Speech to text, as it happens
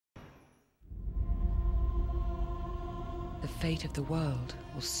The fate of the world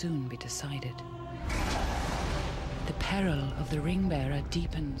will soon be decided. The peril of the ring-bearer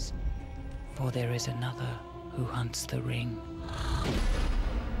deepens, for there is another who hunts the ring.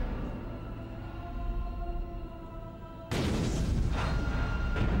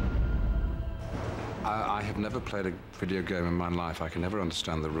 I have never played a video game in my life. I can never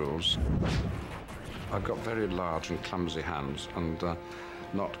understand the rules. I've got very large and clumsy hands and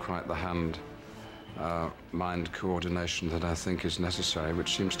not quite the hand-mind coordination that I think is necessary,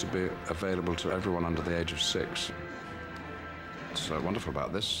 which seems to be available to everyone under the age of 6. What's wonderful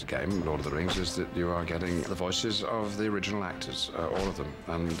about this game, Lord of the Rings, is that you are getting the voices of the original actors, all of them.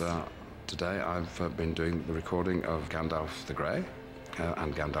 And today I've been doing the recording of Gandalf the Grey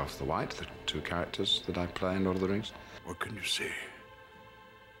and Gandalf the White, the 2 characters that I play in Lord of the Rings. What can you see?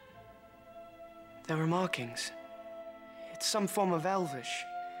 There are markings. It's some form of Elvish.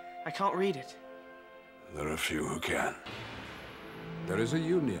 I can't read it. There are few who can. There is a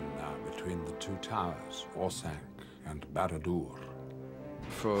union now between the 2 towers, Orthanc and Barad-dûr.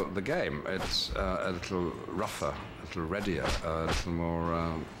 For the game, it's a little rougher, a little readier, a little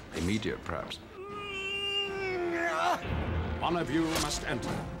more immediate, perhaps. One of you must enter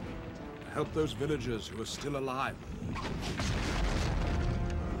to help those villagers who are still alive.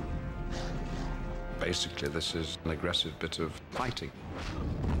 Basically, this is an aggressive bit of fighting.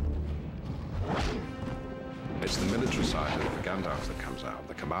 It's the military side of Gandalf that comes out,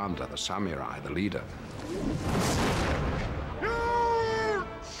 the commander, the samurai, the leader. You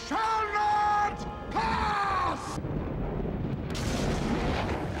shall not pass!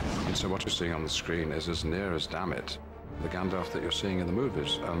 And so what you're seeing on the screen is as near as, damn it, the Gandalf that you're seeing in the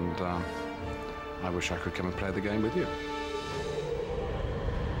movies. And I wish I could come and play the game with you.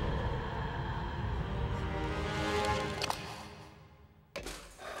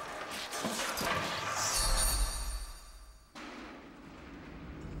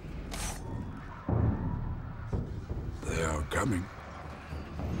 They are coming.